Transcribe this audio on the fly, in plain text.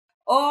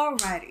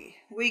Alrighty,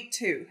 week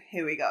 2,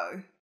 here we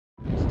go.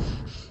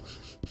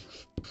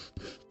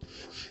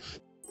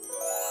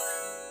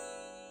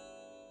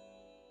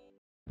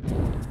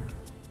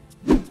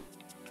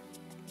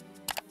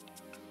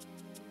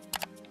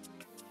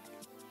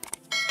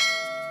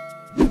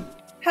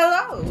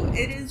 Hello!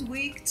 It is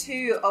week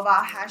 2 of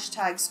our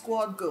hashtag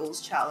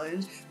SquadGhouls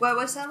challenge, where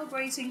we're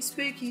celebrating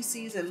spooky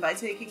season by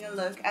taking a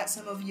look at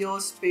some of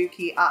your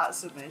spooky art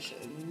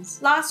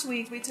submissions. Last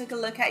week we took a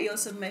look at your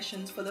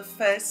submissions for the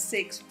first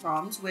 6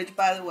 prompts, which,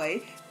 by the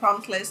way,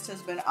 prompt list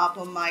has been up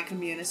on my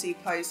community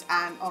post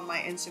and on my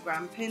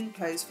Instagram pinned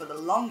post for the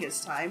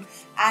longest time,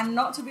 and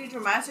not to be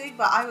dramatic,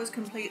 but I was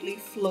completely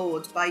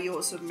floored by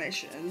your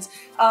submissions.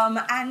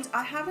 And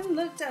I haven't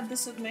looked at the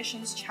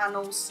submissions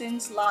channel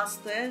since last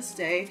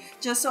Thursday,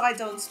 just so I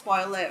don't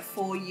spoil it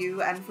for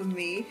you and for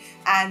me,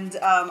 and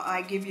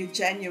I give you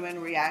genuine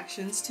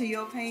reactions to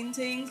your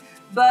paintings.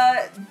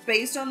 But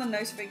based on the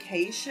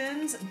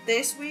notifications,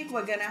 this week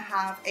we're gonna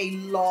have a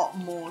lot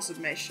more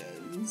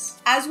submissions.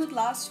 As with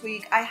last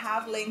week, I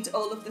have linked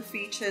all of the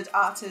featured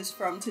artists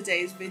from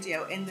today's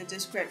video in the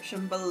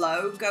description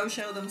below. Go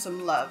show them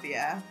some love,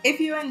 yeah? If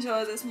you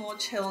enjoy this more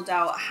chilled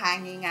out,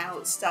 hanging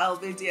out style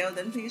video,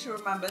 then please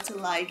remember to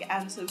like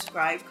and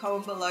subscribe.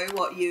 Comment below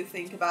what you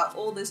think about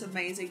all this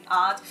amazing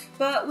art.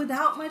 But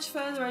without much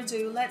further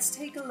ado, let's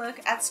take a look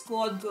at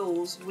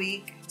SquadGhouls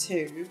week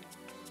 2.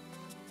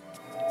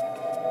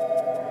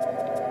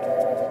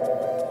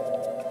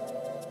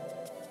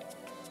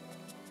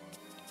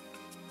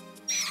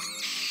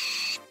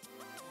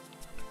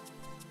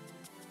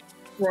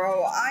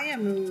 Bro, I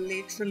am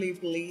literally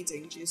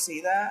bleeding. Do you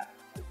see that?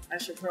 I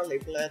should probably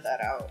blur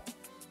that out.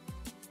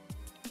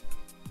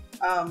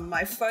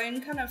 My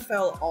phone kind of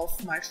fell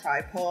off my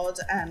tripod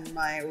and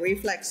my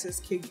reflexes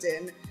kicked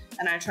in,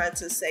 and I tried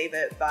to save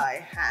it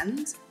by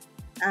hand,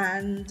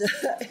 and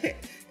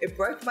it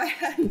broke my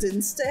hand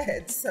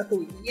instead,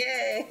 so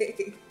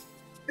yay!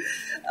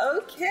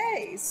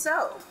 Okay,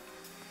 so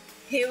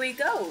here we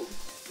go.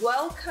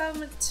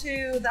 Welcome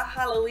to the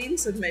Halloween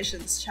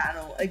submissions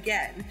channel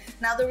again.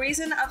 Now, the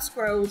reason I've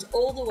scrolled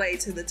all the way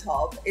to the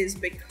top is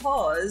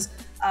because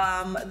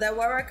there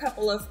were a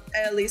couple of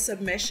early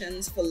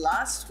submissions for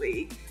last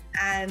week,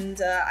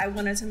 and I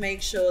wanted to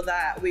make sure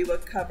that we were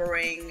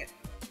covering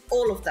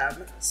all of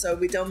them so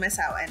we don't miss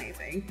out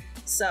anything.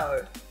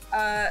 So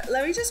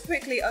let me just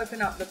quickly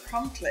open up the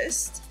prompt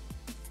list.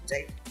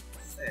 Day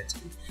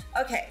 13.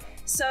 Okay.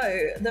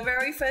 So the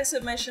very first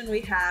submission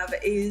we have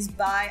is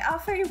by our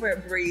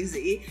favorite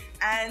Breezy,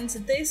 and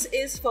this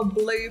is for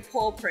blue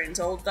paw print,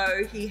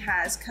 although he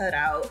has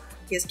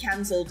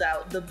cancelled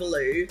out the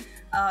blue,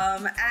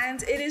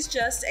 and it is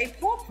just a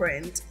paw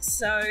print.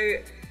 So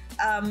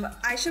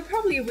I should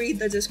probably read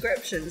the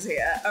descriptions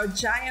here. A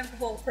giant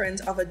paw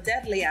print of a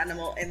deadly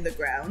animal in the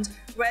ground,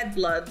 red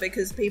blood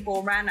because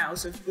people ran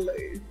out of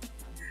glue.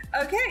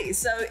 Okay,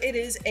 so it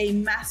is a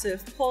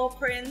massive paw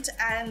print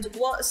and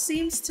what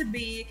seems to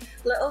be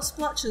little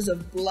splotches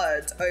of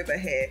blood over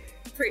here.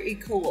 Pretty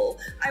cool.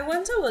 I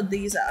wonder what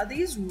these are. Are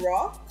these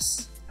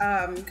rocks?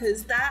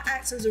 Because that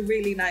acts as a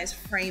really nice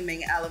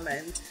framing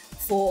element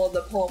for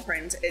the paw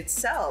print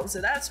itself,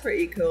 so that's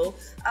pretty cool.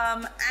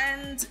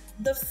 And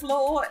the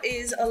floor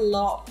is a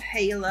lot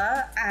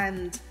paler,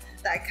 and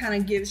that kind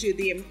of gives you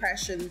the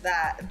impression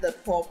that the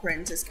paw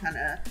print is kind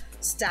of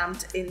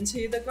stamped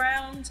into the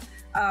ground.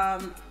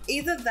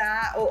 Either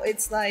that or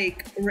it's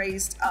like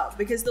raised up,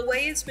 because the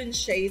way it's been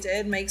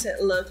shaded makes it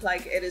look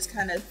like it is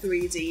kind of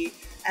 3D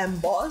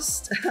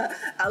embossed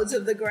out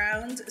of the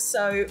ground.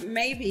 So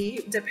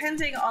maybe,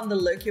 depending on the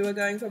look you were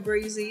going for,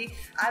 Breezy,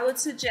 I would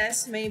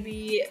suggest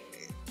maybe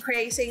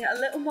creating a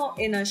little more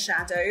inner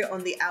shadow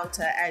on the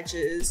outer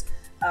edges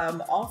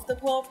of the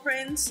paw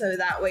print, so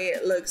that way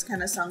it looks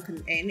kind of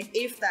sunken in,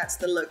 if that's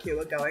the look you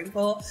were going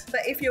for.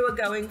 But if you were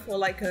going for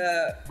like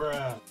a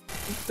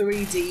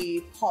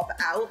 3D pop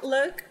out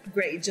look,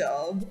 great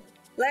job.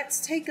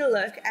 Let's take a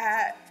look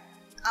at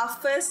our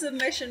first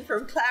submission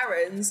from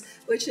Clarence,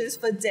 which is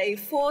for day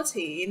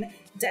 14,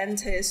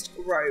 Dentist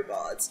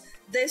Robots.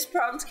 This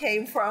prompt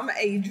came from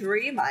a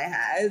dream I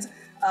had,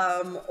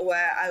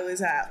 where I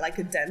was at like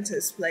a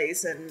dentist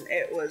place and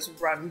it was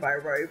run by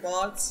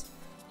robots.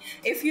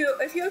 If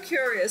you're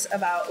curious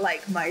about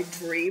like my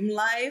dream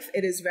life,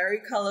 it is very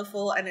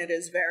colorful and it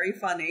is very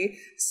funny.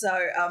 So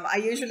I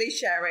usually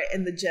share it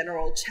in the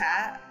general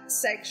chat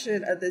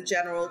section of the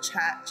general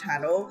chat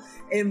channel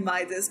in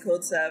my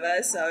Discord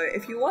server. So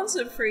if you want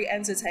some free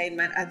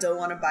entertainment and don't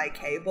want to buy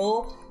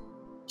cable,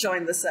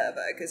 join the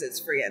server because it's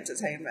free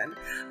entertainment.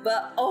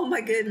 But oh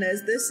my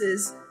goodness, this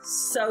is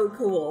so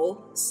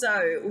cool.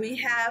 So we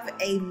have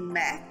a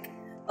mech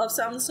of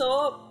some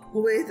sort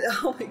with,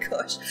 oh my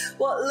gosh,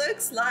 what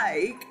looks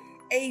like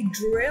a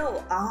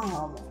drill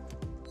arm.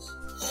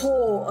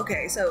 Oh,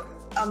 okay, so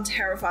I'm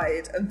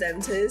terrified of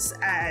dentists,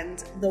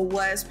 and the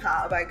worst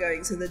part about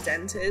going to the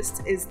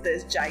dentist is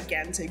this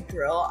gigantic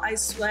drill. I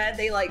swear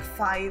they like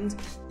find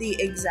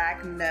the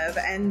exact nerve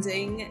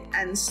ending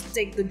and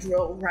stick the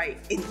drill right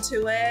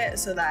into it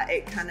so that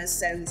it kind of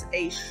sends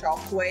a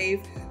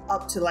shockwave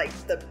up to like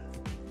the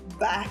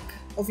back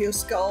of your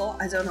skull.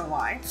 I don't know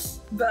why,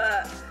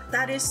 but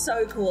that is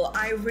so cool.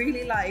 I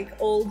really like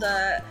all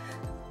the,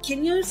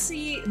 can you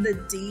see the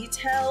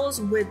details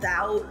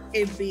without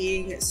it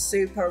being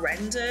super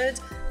rendered?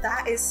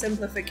 That is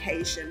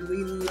simplification.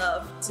 We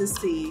love to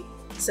see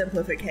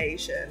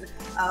simplification,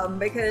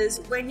 because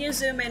when you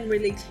zoom in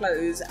really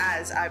close,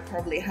 as I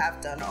probably have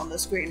done on the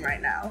screen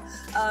right now,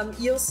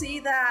 you'll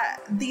see that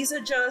these are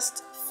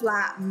just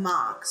flat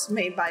marks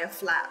made by a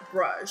flat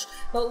brush,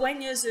 but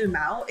when you zoom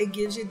out, it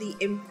gives you the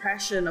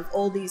impression of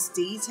all these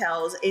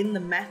details in the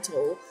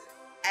metal.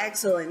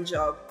 Excellent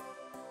job.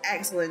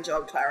 Excellent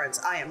job, Clarence.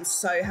 I am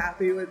so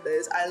happy with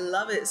this. I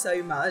love it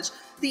so much.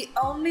 The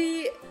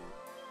only,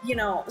 you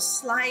know,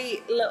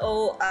 slight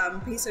little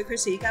piece of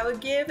critique I would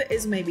give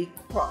is maybe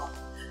crop.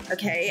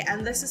 Okay,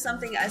 and this is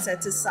something I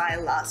said to Sai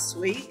last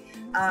week,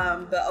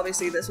 but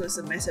obviously this was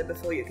submitted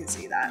before you could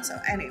see that. So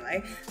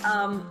anyway,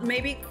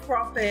 maybe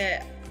crop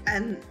it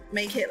and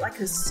make it like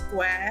a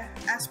square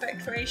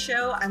aspect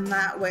ratio, and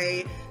that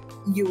way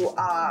you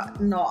are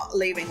not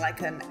leaving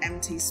like an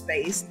empty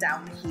space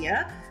down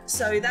here.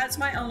 So that's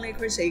my only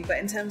critique, but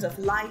in terms of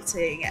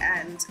lighting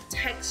and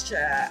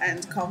texture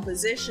and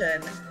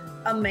composition,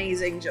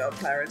 amazing job,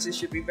 Clarence. You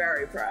should be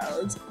very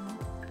proud.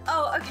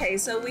 Oh, okay,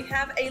 so we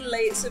have a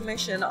late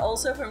submission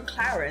also from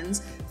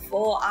Clarence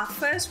for our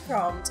first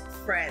prompt,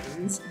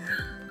 Friends.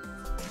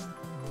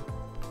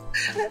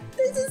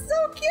 This is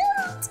so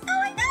cute! Oh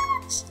my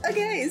gosh!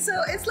 Okay,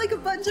 so it's like a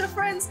bunch of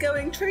friends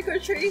going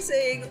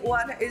trick-or-treating.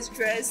 One is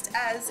dressed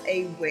as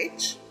a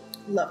witch.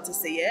 Love to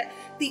see it.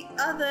 The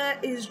other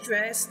is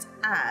dressed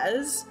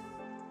as,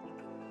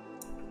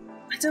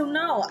 I don't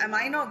know, am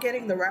I not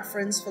getting the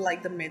reference for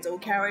like the middle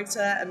character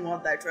and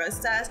what they're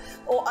dressed as?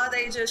 Or are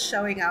they just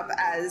showing up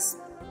as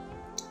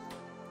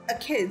a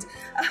kid?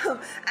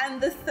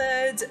 And the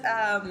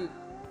third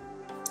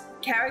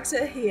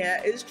character here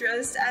is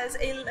dressed as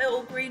a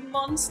little green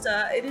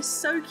monster. It is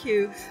so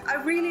cute. I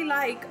really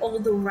like all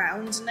the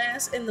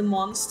roundness in the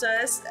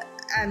monsters,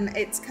 and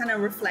it's kind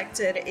of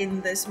reflected in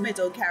this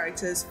middle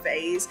character's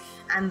face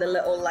and the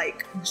little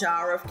like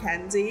jar of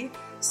candy.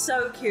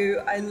 So cute.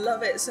 I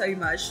love it so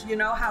much. You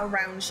know how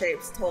round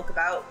shapes talk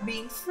about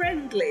being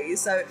friendly,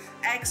 so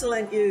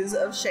excellent use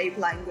of shape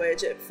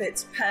language. It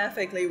fits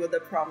perfectly with the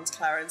prompt,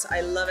 Clarence.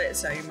 I love it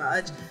so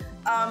much.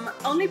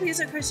 Only piece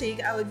of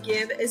critique I would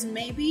give is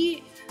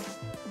maybe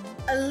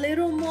a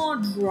little more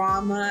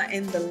drama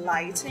in the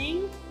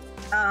lighting.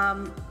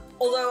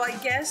 Although I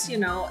guess, you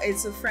know,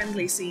 it's a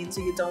friendly scene, so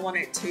you don't want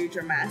it too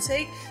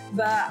dramatic,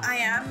 but I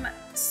am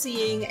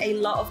seeing a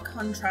lot of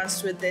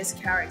contrast with this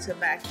character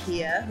back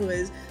here, who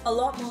is a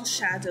lot more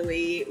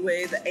shadowy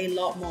with a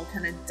lot more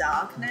kind of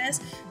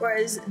darkness,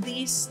 whereas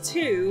these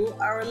two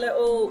are a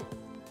little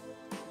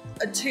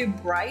too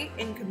bright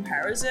in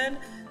comparison.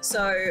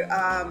 So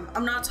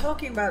I'm not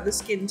talking about the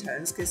skin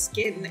tones, because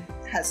skin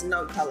has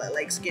no color,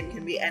 like skin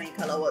can be any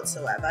color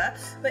whatsoever.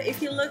 But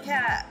if you look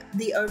at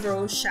the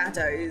overall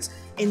shadows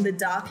in the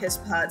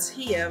darkest parts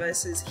here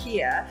versus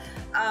here,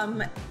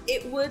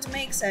 it would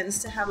make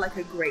sense to have like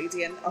a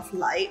gradient of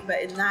light.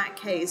 But in that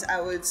case, I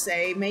would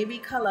say maybe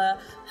color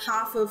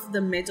half of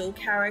the middle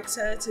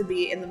character to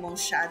be in the more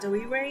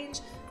shadowy range.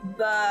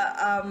 But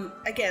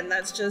again,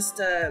 that's just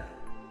a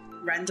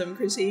random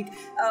critique.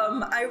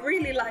 I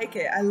really like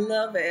it. I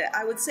love it.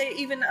 I would say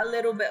even a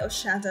little bit of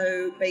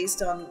shadow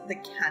based on the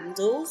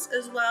candles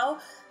as well,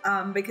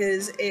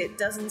 because it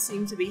doesn't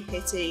seem to be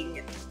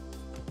hitting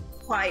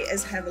quite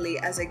as heavily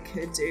as it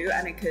could do,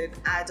 and it could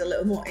add a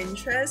little more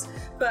interest.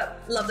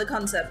 But love the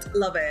concept,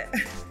 love it.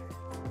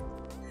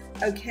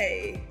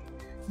 Okay,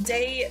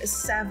 Day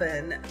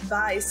 7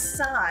 by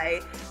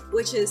Sai,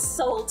 which is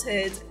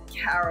salted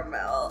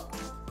caramel.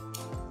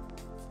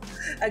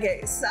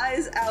 Okay,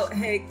 Sai's out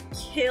here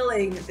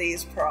killing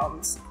these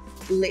prompts,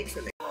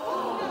 literally.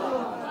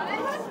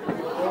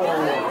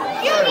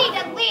 You need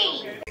to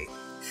leave!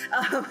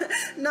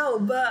 No,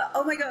 but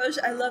oh my gosh,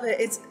 I love it.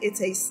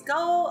 It's a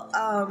skull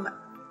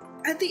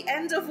at the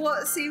end of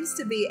what seems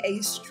to be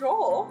a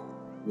straw.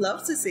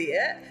 Love to see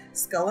it.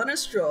 Skull on a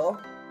straw.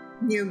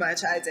 New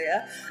merch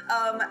idea.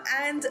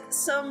 And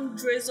some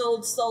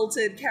drizzled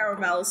salted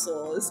caramel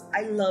sauce.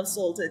 I love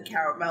salted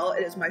caramel.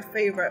 It is my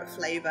favorite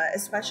flavor,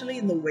 especially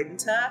in the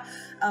winter.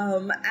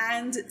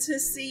 And to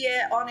see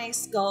it on a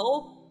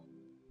skull,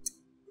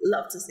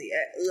 love to see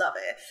it, love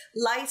it.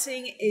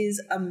 Lighting is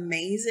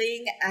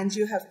amazing, and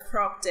you have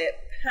cropped it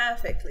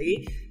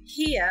perfectly.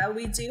 Here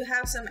we do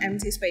have some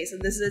empty space,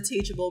 and this is a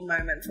teachable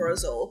moment for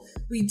us all.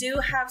 We do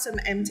have some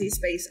empty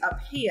space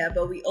up here,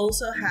 but we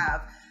also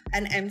have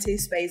an empty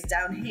space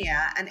down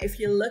here, and if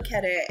you look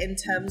at it in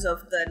terms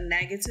of the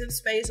negative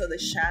space or the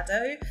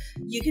shadow,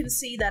 you can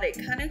see that it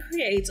kind of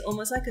creates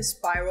almost like a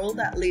spiral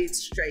that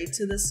leads straight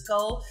to the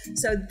skull.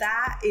 So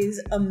that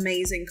is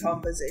amazing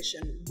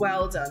composition.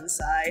 Well done,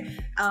 Sai.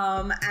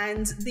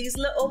 And these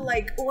little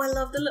like, oh, I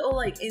love the little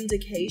like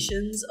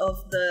indications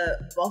of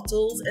the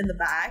bottles in the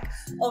back.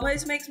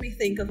 Almost makes me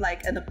think of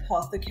like an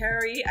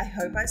apothecary. I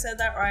hope I said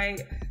that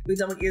right. We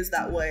don't use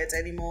that word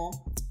anymore.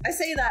 I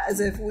say that as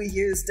if we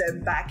used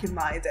them back in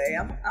my day.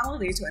 I'm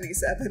only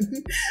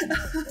 27.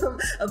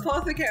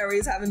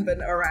 Apothecaries haven't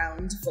been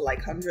around for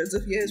like hundreds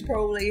of years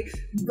probably,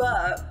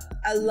 but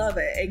I love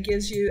it. It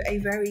gives you a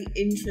very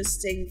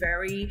interesting,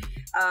 very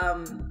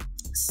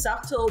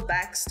subtle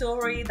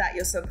backstory that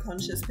your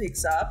subconscious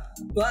picks up,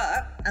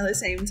 but at the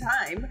same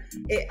time,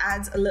 it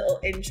adds a little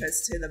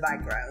interest to the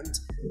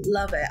background.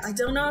 Love it. I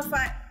don't know if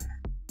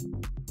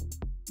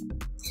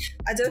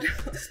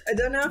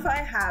I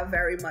have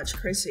very much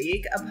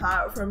critique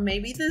apart from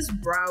maybe this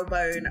brow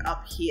bone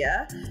up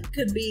here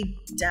could be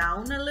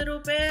down a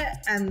little bit,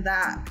 and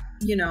that,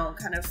 you know,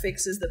 kind of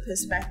fixes the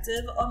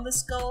perspective on the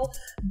skull.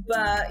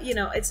 But, you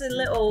know, it's a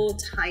little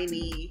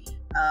tiny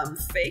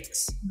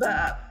fix,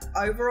 but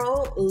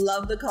overall,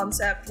 love the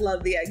concept,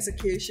 love the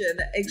execution,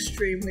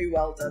 extremely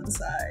well done,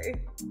 Sai.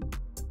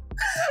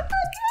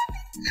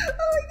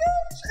 Oh my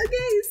gosh.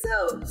 Okay,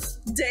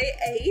 so day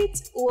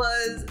 8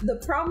 the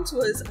prompt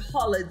was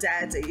Holla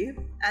Daddy,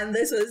 and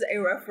this was a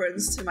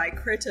reference to my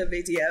critter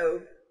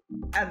video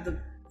at the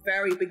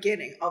very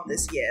beginning of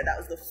this year. That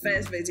was the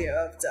first video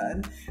I've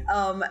done,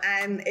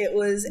 and it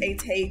was a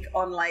take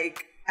on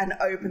like an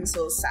open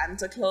source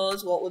Santa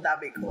Claus. What would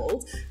that be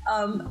called?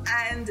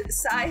 And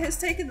Sai has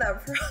taken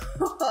that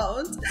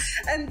prompt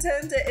and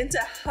turned it into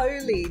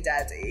Holi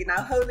Daddy.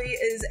 Now, Holi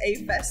is a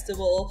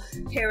festival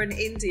here in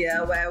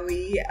India where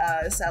we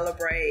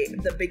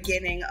celebrate the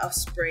beginning of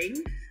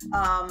spring,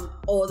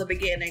 or the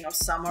beginning of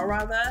summer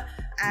rather,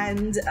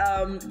 and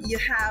you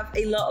have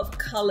a lot of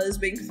colors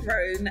being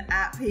thrown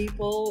at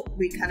people.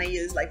 We kind of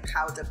use like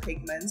powder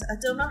pigments. I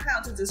don't know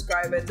how to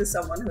describe it to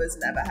someone who has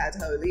never had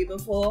Holi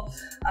before,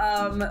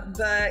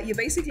 but you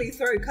basically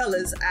throw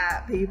colors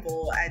at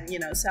people and, you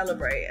know,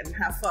 celebrate and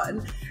have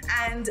fun.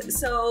 And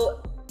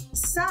so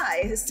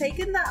Sai has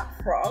taken that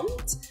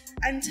prompt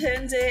and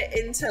turned it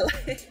into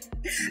like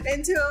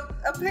into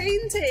a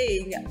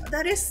painting.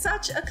 That is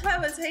such a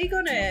clever take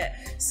on it.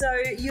 So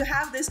you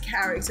have this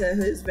character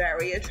who is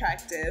very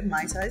attractive,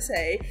 might I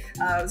say.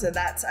 So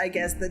that's, I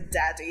guess, the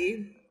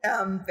daddy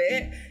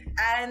bit.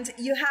 And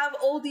you have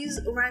all these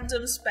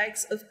random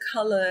specks of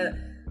color.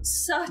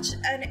 Such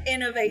an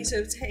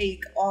innovative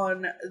take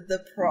on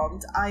the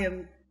prompt.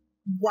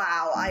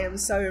 Wow, I am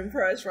so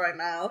impressed right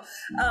now.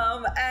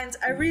 And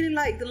I really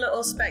like the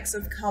little specks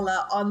of color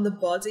on the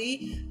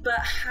body, but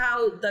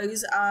how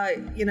those are,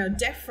 you know,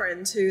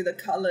 different to the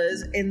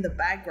colors in the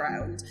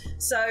background.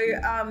 So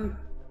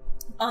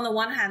on the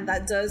one hand,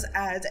 that does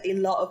add a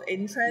lot of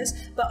interest,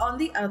 but on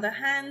the other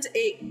hand,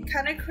 it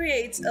kind of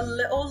creates a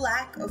little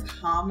lack of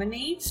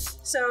harmony.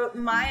 So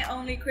my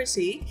only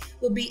critique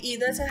would be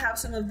either to have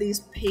some of these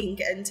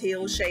pink and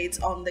teal shades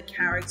on the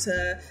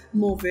character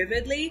more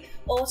vividly,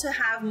 or to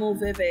have more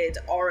vivid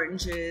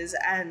oranges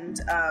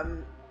and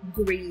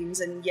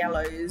greens and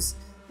yellows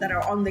that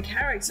are on the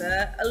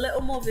character a little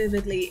more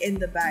vividly in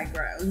the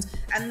background,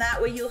 and that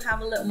way you'll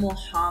have a little more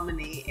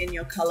harmony in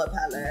your color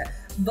palette.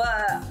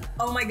 But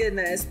oh my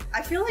goodness,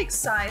 I feel like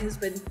Sai has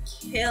been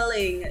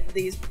killing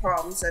these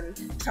prompts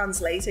and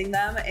translating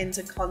them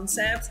into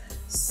concepts.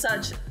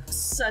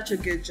 Such a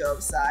good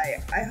job,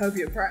 Sai. I hope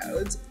you're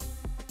proud.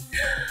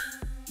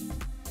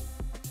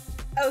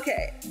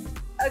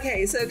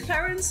 Okay, so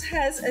Clarence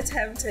has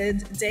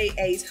attempted day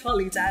 8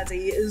 Holi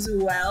Daddy as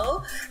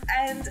well,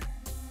 and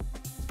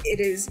it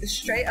is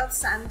straight up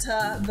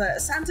Santa,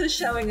 but Santa's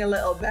showing a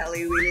little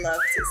belly. We love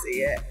to see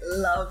it.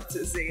 Love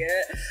to see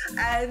it.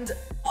 And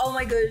oh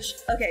my gosh.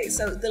 Okay,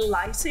 so the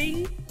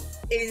lighting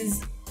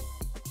is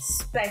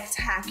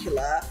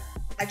spectacular.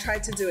 I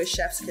tried to do a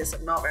chef's kiss.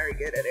 I'm not very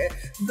good at it.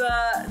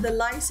 But the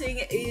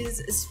lighting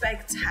is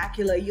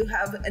spectacular. You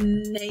have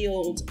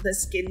nailed the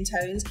skin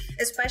tones,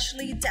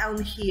 especially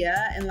down here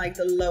in like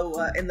the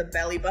lower, in the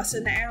belly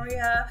button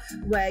area,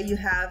 where you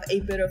have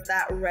a bit of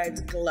that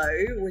red glow,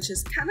 which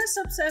is kind of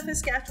subsurface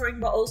scattering,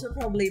 but also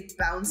probably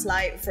bounce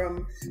light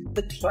from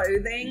the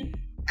clothing.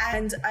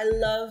 And I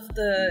love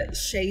the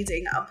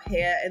shading up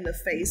here in the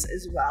face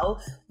as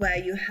well, where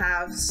you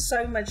have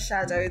so much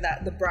shadow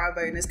that the brow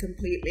bone is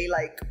completely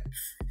like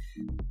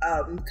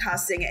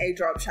casting a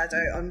drop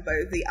shadow on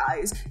both the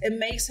eyes. It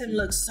makes him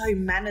look so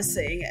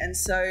menacing and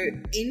so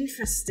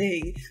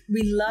interesting.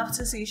 We love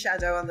to see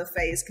shadow on the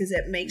face because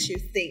it makes you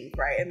think,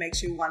 right? It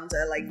makes you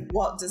wonder, like,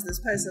 what does this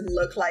person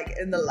look like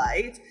in the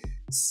light?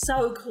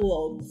 So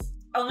cool.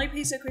 Only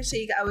piece of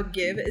critique I would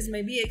give is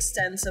maybe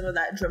extend some of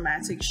that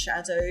dramatic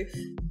shadow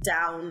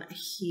down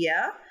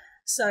here,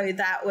 so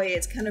that way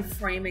it's kind of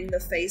framing the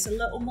face a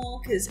little more,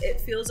 because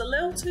it feels a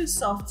little too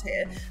soft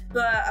here.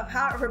 But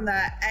apart from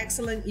that,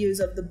 excellent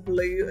use of the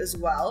blue as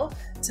well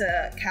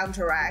to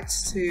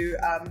counteract, to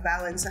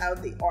balance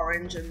out the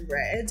orange and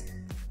red.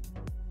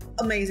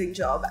 Amazing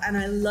job. And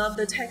I love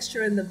the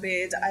texture in the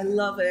beard. I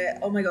love it.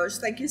 Oh my gosh,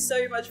 thank you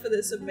so much for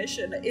this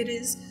submission. It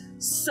is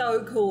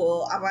so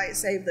cool. I might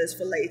save this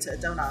for later,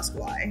 don't ask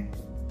why.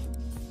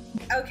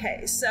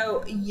 Okay,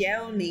 so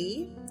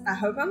Yeony, I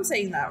hope I'm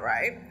saying that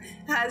right,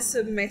 has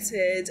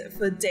submitted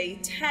for day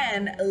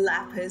 10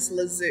 Lapis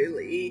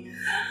Lazuli.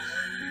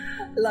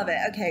 Love it.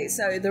 Okay,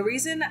 so the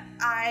reason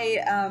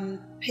I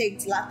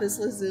picked lapis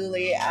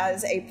lazuli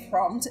as a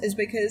prompt is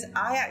because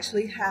I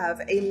actually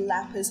have a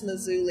lapis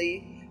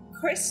lazuli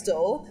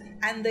crystal,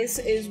 and this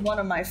is one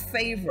of my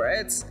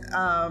favorites.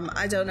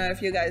 I don't know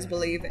if you guys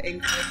believe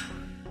in...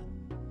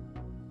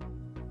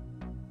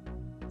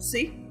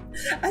 See?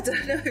 I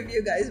don't know if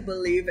you guys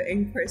believe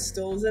in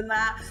crystals and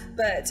that,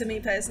 but to me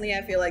personally,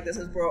 I feel like this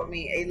has brought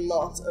me a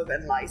lot of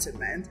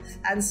enlightenment.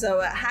 And so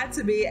it had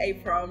to be a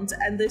prompt,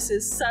 and this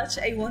is such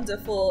a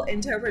wonderful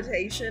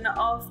interpretation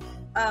of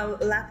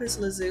lapis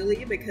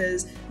lazuli,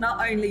 because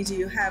not only do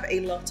you have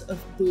a lot of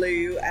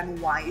blue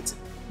and white,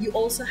 you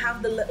also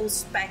have the little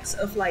specks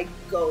of like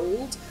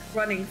gold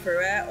running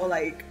through it, or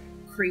like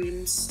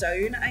cream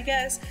stone, I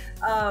guess,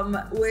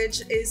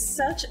 which is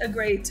such a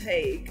great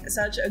take,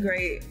 such a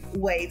great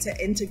way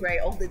to integrate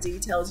all the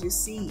details you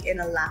see in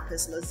a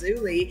lapis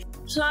lazuli.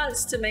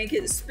 Plus, to make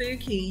it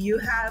spooky, you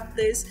have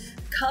this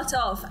cut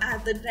off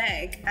at the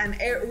neck and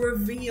it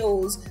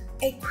reveals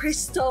a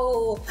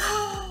crystal.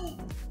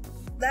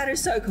 That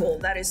is so cool.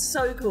 That is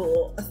so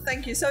cool.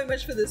 Thank you so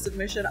much for the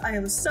submission. I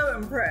am so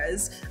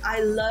impressed. I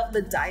love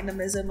the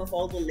dynamism of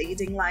all the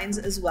leading lines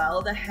as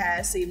well. The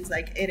hair seems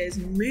like it is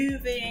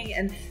moving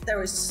and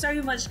there is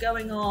so much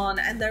going on,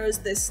 and there is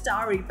this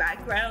starry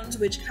background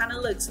which kind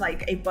of looks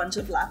like a bunch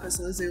of lapis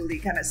lazuli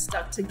kind of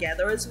stuck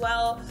together as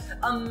well.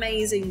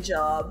 Amazing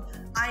job.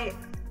 I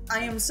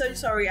am so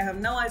sorry, I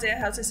have no idea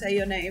how to say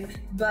your name,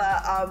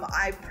 but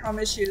I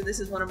promise you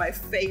this is one of my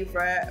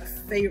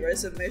favorite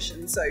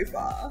submissions so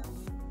far.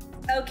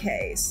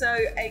 Okay, so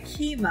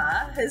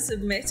Akima has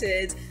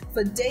submitted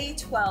for day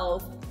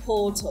 12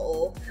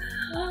 Portal.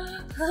 I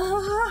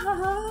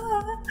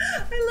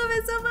love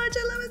it so much,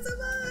 I love it so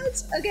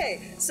much.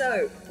 Okay,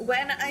 so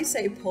when I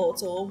say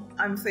portal,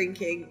 I'm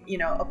thinking, you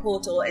know, a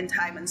portal in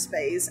time and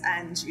space,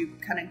 and you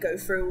kind of go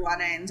through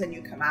one end and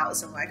you come out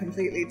somewhere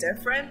completely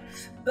different.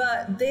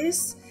 But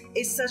this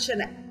is such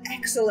an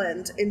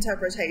excellent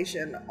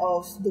interpretation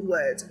of the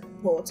word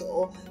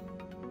portal.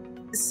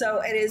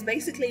 So it is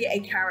basically a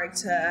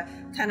character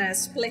kind of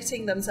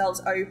splitting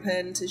themselves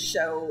open to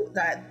show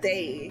that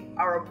they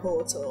are a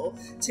portal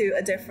to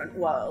a different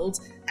world.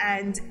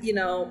 And, you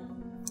know,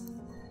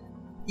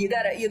 you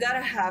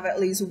gotta have at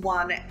least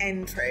one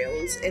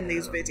entrails in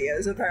these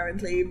videos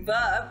apparently,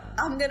 but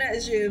I'm gonna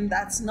assume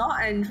that's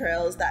not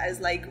entrails. That is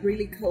like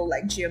really cool,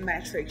 like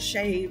geometric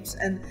shapes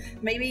and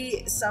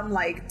maybe some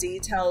like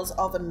details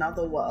of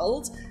another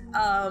world,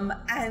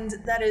 and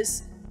that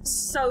is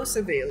so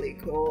severely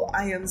cool.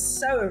 I am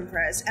so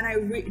impressed,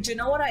 and do you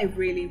know what I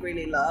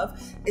really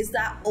love is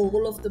that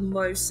all of the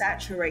most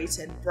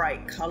saturated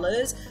bright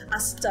colors are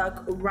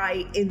stuck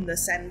right in the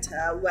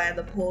center where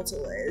the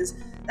portal is.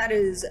 That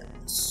is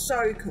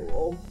so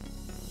cool.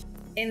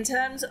 In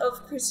terms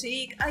of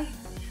critique,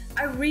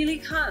 I really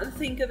can't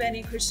think of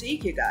any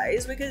critique, you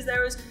guys, because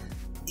there is,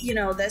 you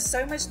know, there's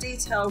so much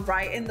detail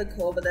right in the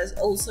core, but there's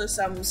also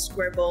some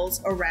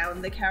scribbles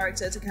around the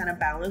character to kind of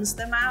balance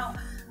them out.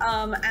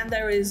 And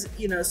there is,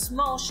 you know,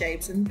 small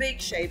shapes and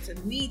big shapes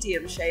and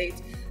medium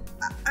shapes.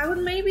 I would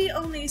maybe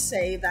only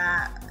say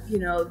that, you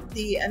know,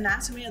 the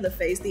anatomy of the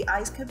face, the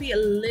eyes could be a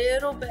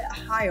little bit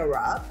higher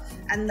up,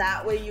 and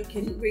that way you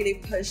can really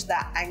push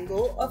that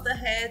angle of the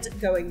head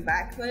going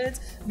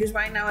backwards, because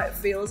right now it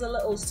feels a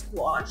little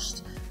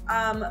squashed.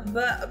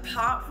 But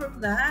apart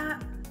from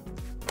that,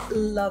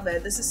 love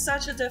it. This is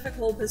such a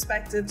difficult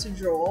perspective to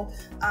draw.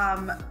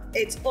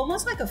 It's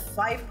almost like a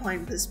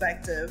 5-point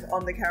perspective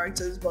on the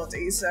character's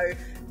body, so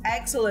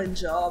excellent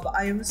job.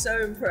 I am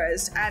so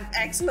impressed, and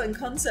excellent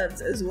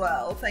concept as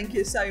well. Thank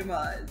you so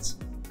much.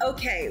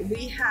 Okay,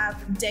 we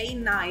have day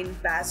 9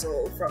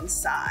 Basil from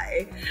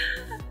Sai.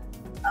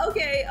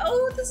 Okay,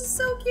 oh, this is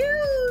so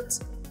cute.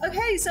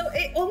 Okay, so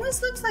it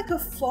almost looks like a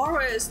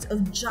forest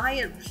of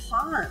giant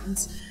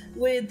plants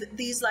with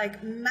these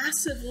like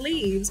massive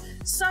leaves,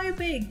 so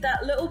big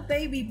that little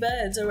baby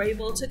birds are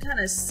able to kind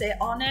of sit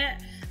on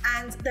it.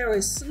 And there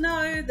is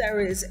snow,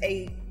 there is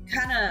a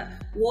kind of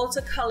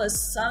watercolor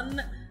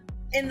sun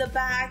in the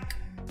back.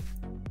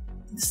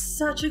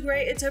 Such a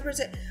great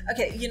interpretation.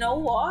 Okay, you know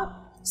what,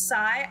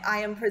 Sai, I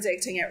am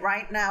predicting it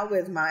right now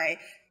with my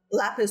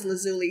lapis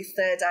lazuli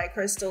third eye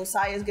crystal.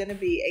 Sai is going to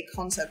be a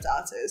concept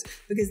artist,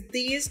 because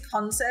these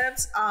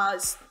concepts are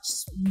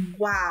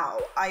wow.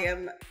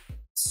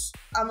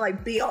 I'm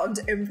like beyond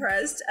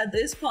impressed at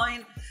this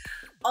point.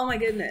 Oh my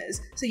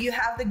goodness. So you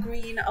have the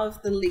green of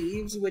the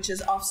leaves, which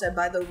is offset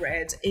by the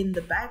red in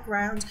the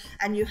background,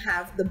 and you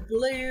have the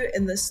blue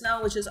in the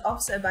snow, which is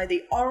offset by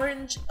the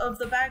orange of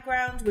the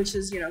background, which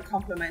is, you know,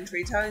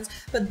 complementary tones.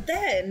 But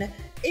then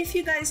if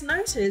you guys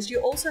notice,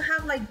 you also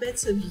have like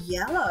bits of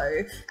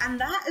yellow, and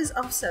that is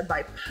offset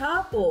by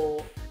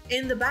purple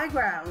in the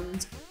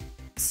background.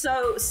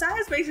 So Sai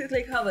has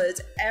basically covered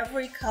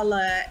every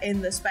color in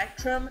the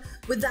spectrum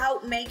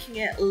without making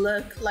it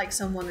look like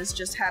someone has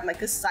just had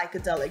like a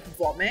psychedelic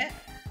vomit.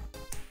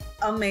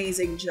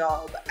 Amazing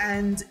job.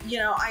 And, you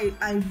know,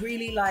 I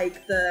really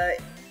like the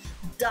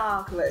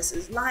dark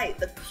versus light,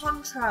 the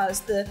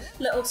contrast, the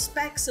little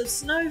specks of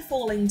snow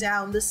falling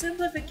down, the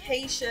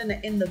simplification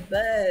in the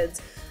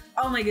birds.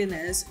 Oh my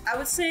goodness. I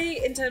would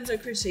say in terms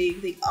of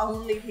critique, the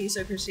only piece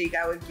of critique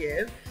I would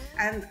give,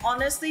 and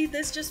honestly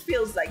this just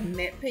feels like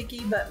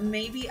nitpicky, but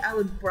maybe I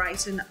would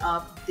brighten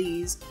up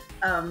these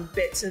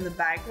bits in the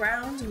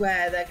background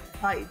where they're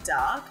quite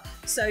dark,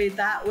 so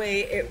that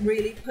way it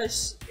really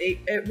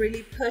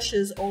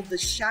pushes all the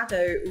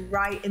shadow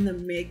right in the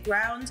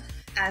midground,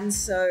 and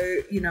so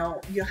you know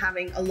you're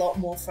having a lot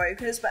more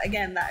focus. But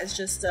again, that is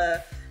just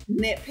a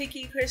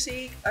nitpicky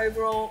critique.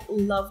 Overall,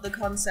 love the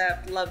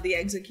concept, love the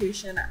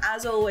execution.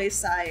 As always,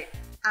 Sai,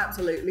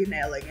 absolutely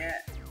nailing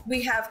it.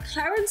 We have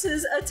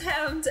Clarence's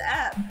attempt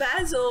at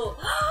Basil.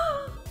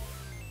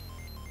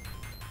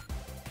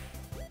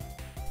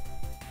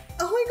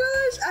 Oh my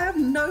gosh, I have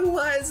no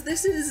words.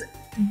 This is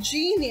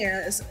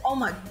genius. Oh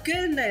my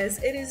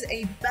goodness, it is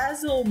a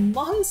Basil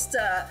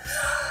monster.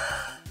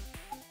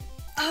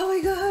 Oh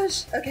my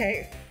gosh.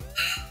 Okay,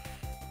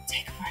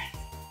 take a breath.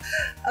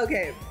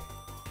 Okay,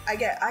 I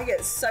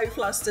get so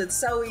flustered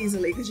so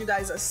easily because you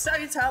guys are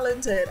so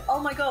talented. Oh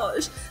my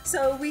gosh.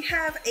 So we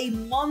have a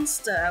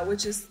monster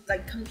which is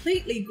like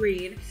completely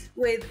green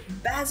with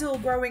basil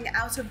growing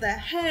out of their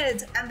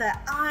head, and their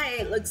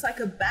eye looks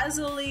like a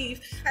basil leaf,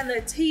 and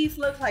their teeth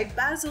look like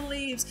basil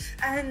leaves,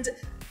 and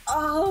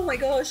oh my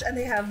gosh, and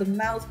they have the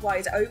mouth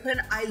wide open.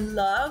 I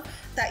love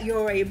that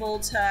you're able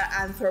to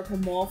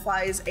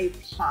anthropomorphize a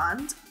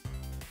plant.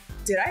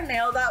 Did I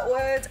nail that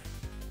word?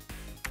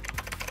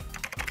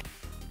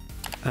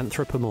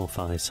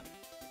 Anthropomorphize.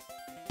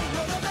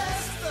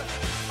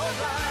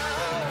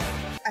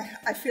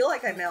 I feel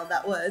like I nailed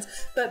that word,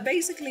 but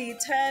basically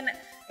turn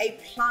a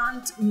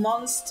plant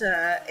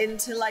monster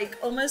into like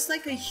almost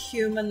like a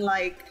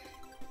human-like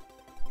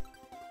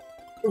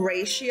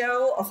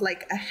ratio of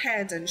like a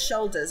head and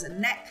shoulders and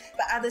neck,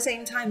 but at the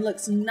same time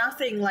looks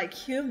nothing like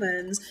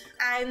humans.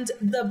 And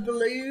the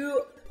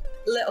blue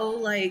little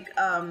like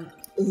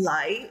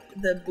light,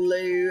 the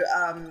blue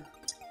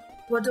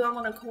what do I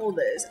want to call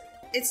this?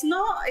 It's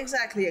not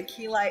exactly a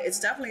key light,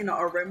 it's definitely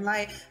not a rim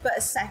light, but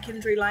a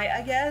secondary light,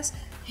 I guess,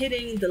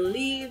 hitting the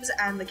leaves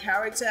and the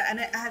character, and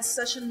it adds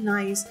such a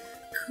nice,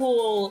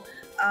 cool,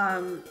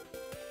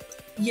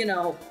 you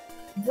know,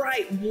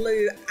 bright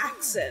blue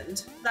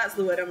accent. That's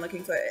the word I'm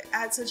looking for. It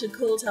adds such a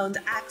cool toned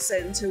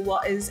accent to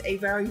what is a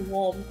very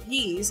warm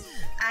piece.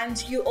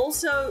 And you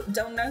also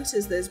don't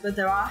notice this, but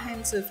there are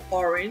hints of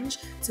orange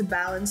to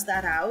balance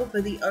that out,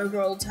 but the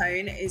overall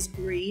tone is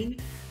green.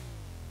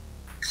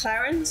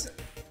 Clarence,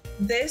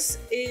 this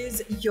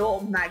is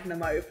your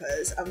magnum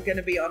opus. I'm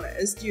gonna be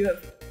honest. You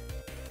have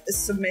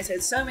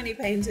submitted so many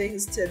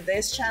paintings to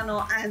this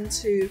channel and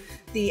to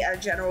the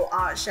general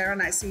art share,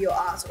 and I see your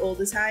art all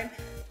the time.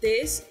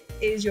 This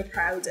is your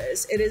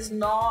proudest. It is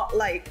not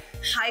like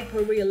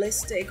hyper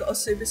realistic or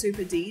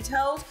super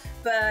detailed,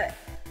 but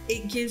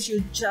it gives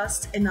you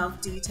just enough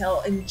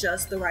detail in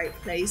just the right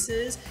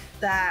places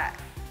that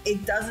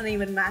it doesn't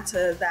even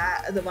matter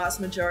that the vast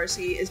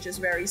majority is just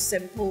very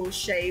simple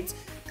shapes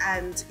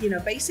and, you know,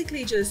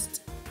 basically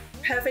just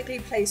perfectly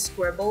placed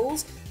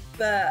scribbles.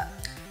 But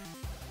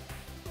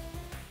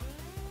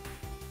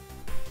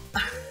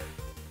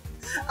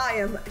I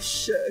am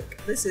shook.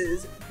 This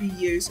is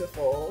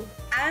beautiful.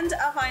 And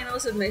our final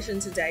submission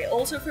today,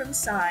 also from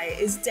Sai,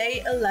 is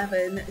Day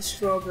 11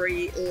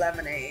 Strawberry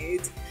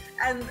Lemonade.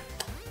 And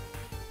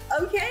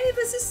okay,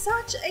 this is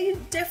such a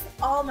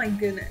oh my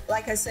goodness.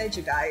 Like I said,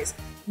 you guys,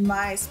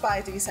 my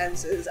spidey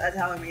senses are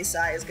telling me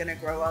Sai is gonna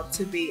grow up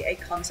to be a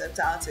concept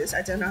artist.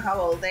 I don't know how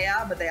old they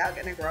are, but they are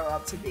gonna grow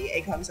up to be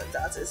a concept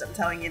artist, I'm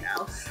telling you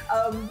now.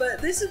 But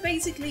this is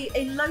basically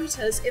a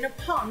lotus in a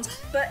pond,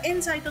 but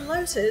inside the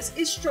lotus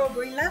is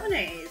strawberry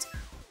lemonade.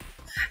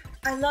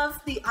 I love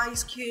the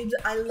ice cubes.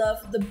 I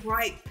love the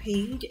bright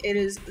pink.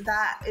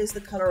 That is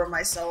the color of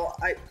my soul.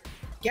 I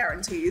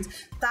guaranteed.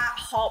 That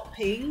hot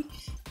pink,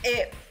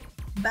 it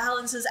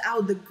balances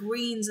out the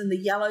greens and the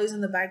yellows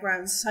in the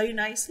background so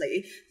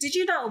nicely. Did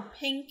you know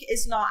pink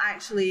is not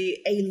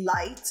actually a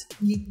light?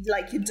 You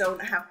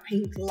don't have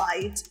pink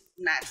light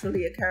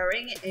naturally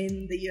occurring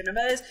in the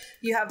universe.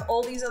 You have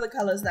all these other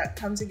colors that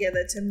come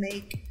together to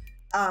make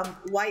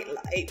white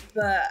light,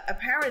 but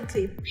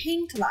apparently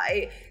pink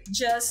light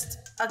just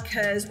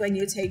occurs when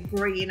you take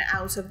green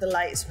out of the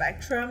light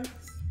spectrum.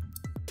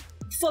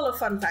 Full of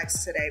fun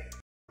facts today.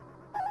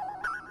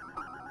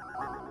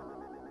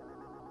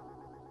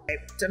 I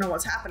don't know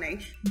what's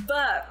happening,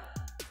 but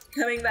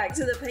coming back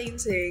to the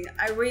painting,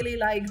 I really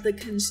like the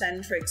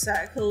concentric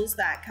circles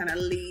that kind of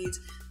lead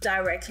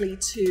directly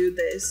to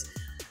this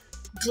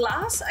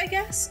glass, I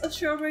guess, of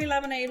strawberry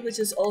lemonade, which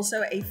is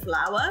also a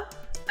flower.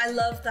 I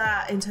love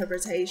that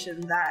interpretation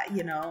that,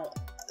 you know,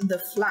 the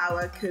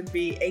flower could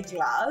be a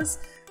glass.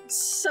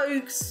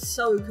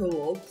 So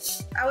cool.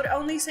 I would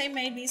only say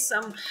maybe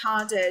some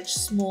hard edge,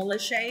 smaller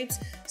shapes.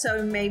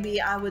 So maybe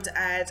I would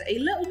add a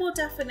little more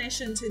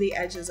definition to the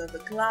edges of the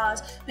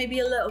glass, maybe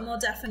a little more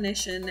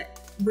definition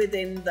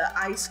within the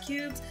ice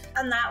cubes,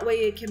 and that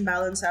way it can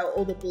balance out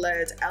all the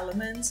blurred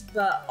elements.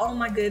 But oh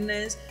my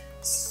goodness,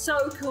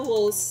 So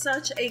cool,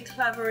 such a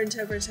clever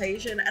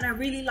interpretation, and I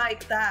really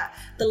like that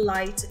the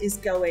light is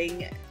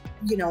going,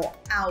 you know,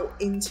 out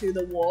into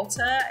the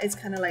water. It's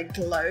kind of like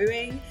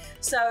glowing.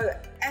 So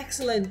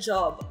excellent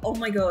job. Oh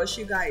my gosh,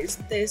 you guys,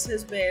 this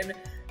has been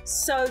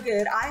so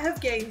good. I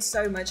have gained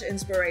so much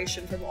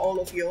inspiration from all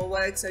of your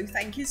work, so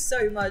thank you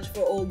so much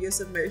for all your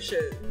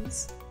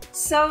submissions.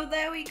 So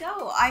there we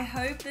go. I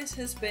hope this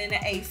has been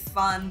a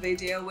fun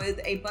video with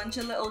a bunch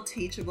of little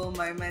teachable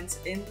moments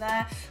in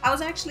there. I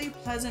was actually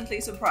pleasantly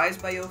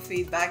surprised by your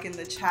feedback in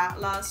the chat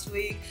last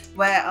week,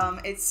 where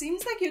it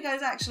seems like you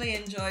guys actually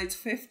enjoyed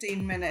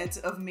 15 minutes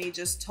of me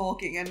just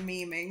talking and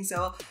memeing,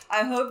 so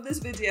I hope this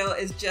video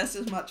is just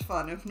as much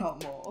fun, if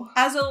not more.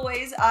 As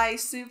always, I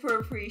super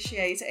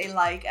appreciate a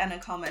like and a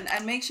comment,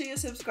 and make sure you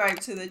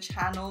subscribe to the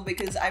channel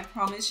because I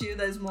promise you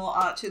there's more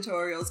art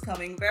tutorials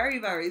coming very,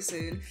 very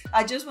soon.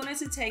 I just wanted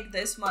to take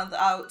this month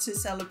out to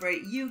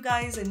celebrate you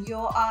guys and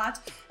your art,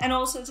 and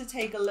also to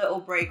take a little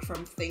break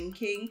from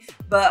thinking,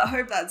 but I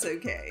hope that's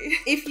okay.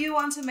 If you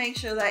want to make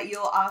sure that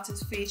your art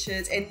is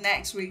featured in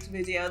next week's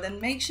video, then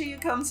make sure you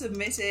come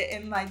submit it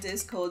in my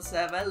Discord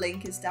server,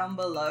 link is down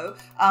below.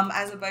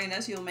 As a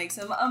bonus, you'll make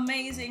some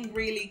amazing,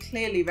 really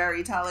clearly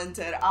very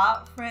talented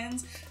art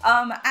friends,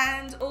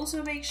 and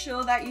also make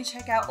sure that you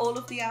check out all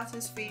of the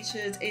artists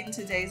featured in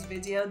today's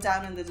video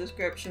down in the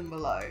description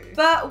below.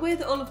 But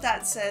with all of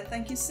that said,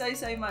 thank you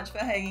so much for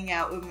hanging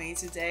out with me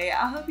today.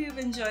 I hope you've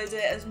enjoyed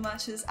it as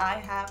much as I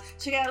have.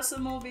 Check out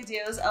some more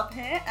videos up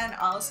here, and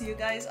I'll see you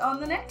guys on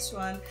the next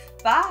one.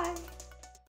 Bye!